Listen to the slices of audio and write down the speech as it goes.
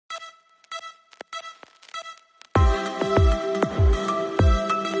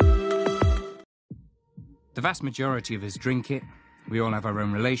The vast majority of us drink it, we all have our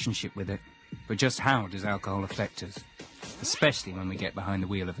own relationship with it, but just how does alcohol affect us? Especially when we get behind the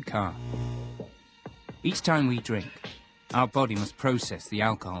wheel of a car. Each time we drink, our body must process the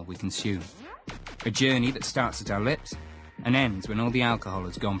alcohol we consume. A journey that starts at our lips and ends when all the alcohol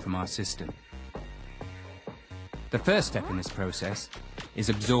has gone from our system. The first step in this process is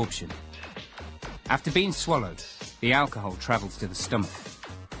absorption. After being swallowed, the alcohol travels to the stomach.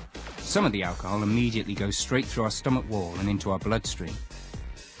 Some of the alcohol immediately goes straight through our stomach wall and into our bloodstream.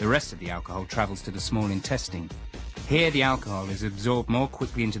 The rest of the alcohol travels to the small intestine. Here the alcohol is absorbed more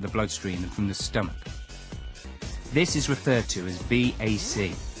quickly into the bloodstream than from the stomach. This is referred to as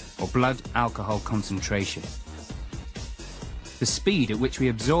BAC, or blood alcohol concentration. The speed at which we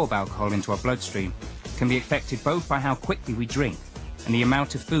absorb alcohol into our bloodstream can be affected both by how quickly we drink and the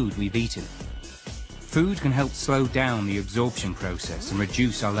amount of food we've eaten. Food can help slow down the absorption process and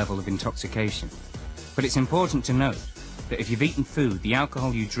reduce our level of intoxication. But it's important to note that if you've eaten food, the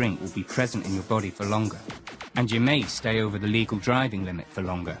alcohol you drink will be present in your body for longer, and you may stay over the legal driving limit for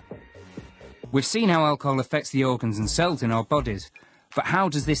longer. We've seen how alcohol affects the organs and cells in our bodies, but how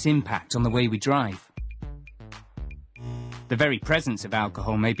does this impact on the way we drive? The very presence of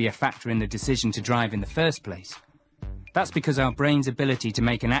alcohol may be a factor in the decision to drive in the first place. That's because our brain's ability to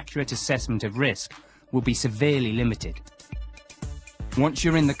make an accurate assessment of risk will be severely limited. Once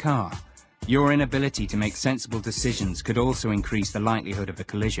you're in the car, your inability to make sensible decisions could also increase the likelihood of a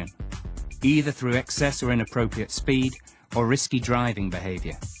collision, either through excess or inappropriate speed or risky driving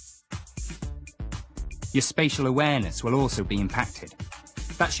behaviour. Your spatial awareness will also be impacted.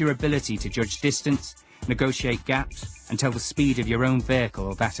 That's your ability to judge distance, negotiate gaps, and tell the speed of your own vehicle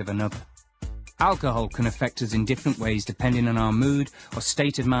or that of another. Alcohol can affect us in different ways depending on our mood or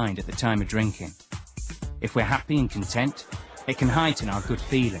state of mind at the time of drinking. If we're happy and content, it can heighten our good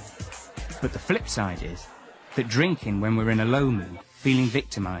feeling. But the flip side is that drinking when we're in a low mood, feeling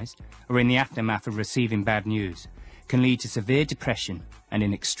victimised, or in the aftermath of receiving bad news, can lead to severe depression and,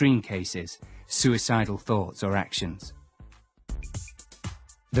 in extreme cases, suicidal thoughts or actions.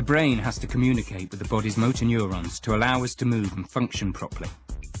 The brain has to communicate with the body's motor neurons to allow us to move and function properly.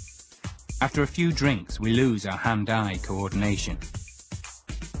 After a few drinks, we lose our hand-eye coordination.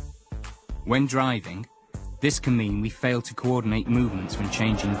 When driving, this can mean we fail to coordinate movements when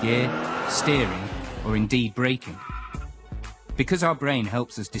changing gear, steering, or indeed braking. Because our brain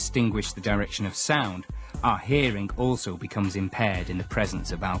helps us distinguish the direction of sound, our hearing also becomes impaired in the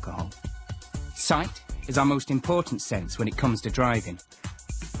presence of alcohol. Sight is our most important sense when it comes to driving,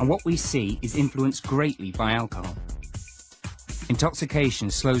 and what we see is influenced greatly by alcohol. Intoxication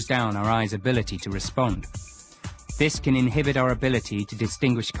slows down our eyes' ability to respond. This can inhibit our ability to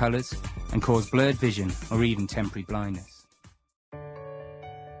distinguish colours and cause blurred vision or even temporary blindness.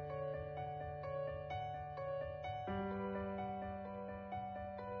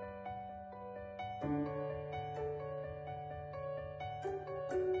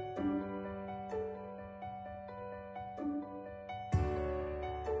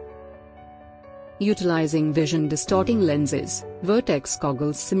 Utilizing vision-distorting lenses, Vertex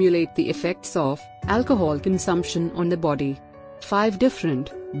Goggles simulate the effects of alcohol consumption on the body. 5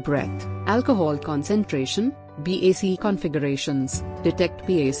 different breath alcohol concentration (BAC) configurations detect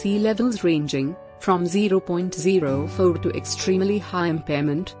BAC levels ranging from 0.04 to extremely high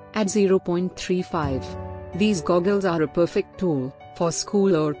impairment at 0.35. These goggles are a perfect tool for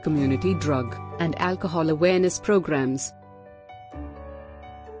school or community drug and alcohol awareness programs.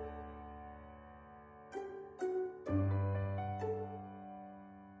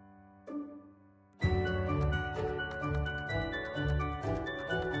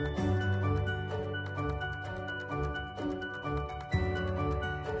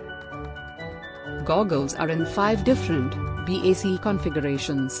 Goggles are in 5 different BAC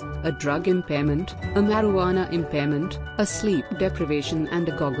configurations: a drug impairment, a marijuana impairment, a sleep deprivation and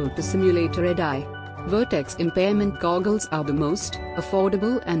a goggle to simulate a red eye. Vertex impairment goggles are the most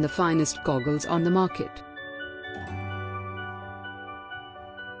affordable and the finest goggles on the market.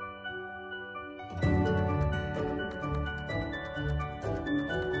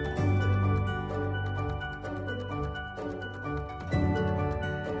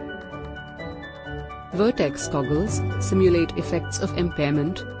 Vertex goggles simulate effects of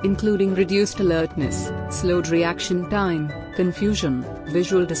impairment, including reduced alertness, slowed reaction time, confusion,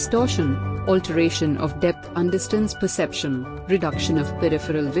 visual distortion, alteration of depth and distance perception, reduction of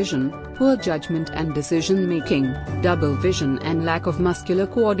peripheral vision, poor judgment and decision-making, double vision and lack of muscular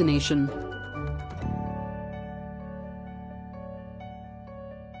coordination.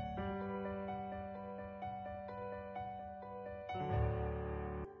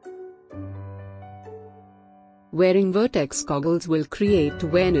 Wearing Vertex goggles will create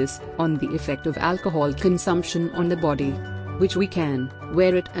awareness on the effect of alcohol consumption on the body, which we can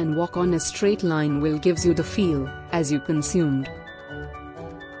wear it and walk on a straight line will gives you the feel as you consumed.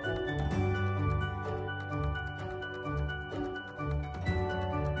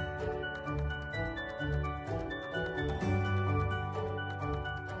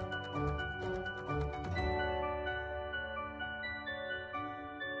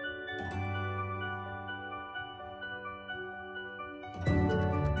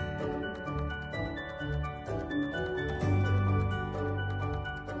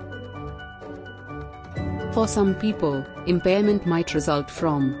 For some people, impairment might result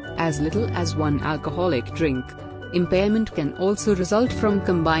from as little as one alcoholic drink. Impairment can also result from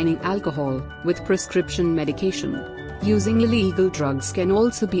combining alcohol with prescription medication. Using illegal drugs can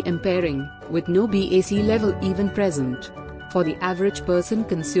also be impairing, with no BAC level even present. For the average person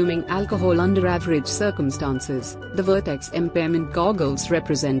consuming alcohol under average circumstances, the Vertex impairment goggles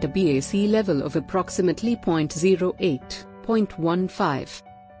represent a BAC level of approximately 0.08, 0.15.